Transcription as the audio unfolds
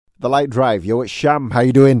The Light Drive. Yo, it's Sham. How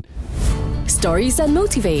you doing? Stories that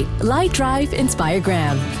motivate. Light Drive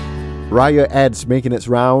Inspiregram. Raya ads making its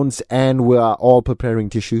rounds, and we are all preparing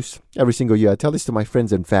tissues every single year. I tell this to my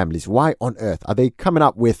friends and families. Why on earth are they coming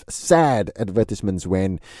up with sad advertisements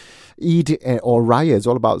when Eid or Raya is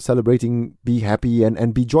all about celebrating, be happy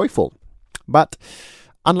and be joyful? But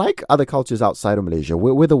unlike other cultures outside of Malaysia,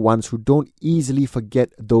 we're the ones who don't easily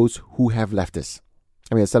forget those who have left us.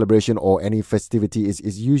 I mean, a celebration or any festivity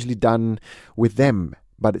is usually done with them,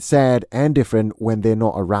 but it's sad and different when they're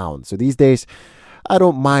not around. So these days, I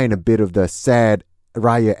don't mind a bit of the sad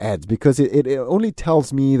Raya ads because it only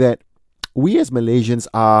tells me that we as Malaysians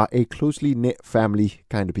are a closely knit family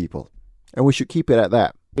kind of people. And we should keep it at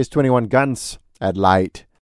that. It's 21 Guns at Light.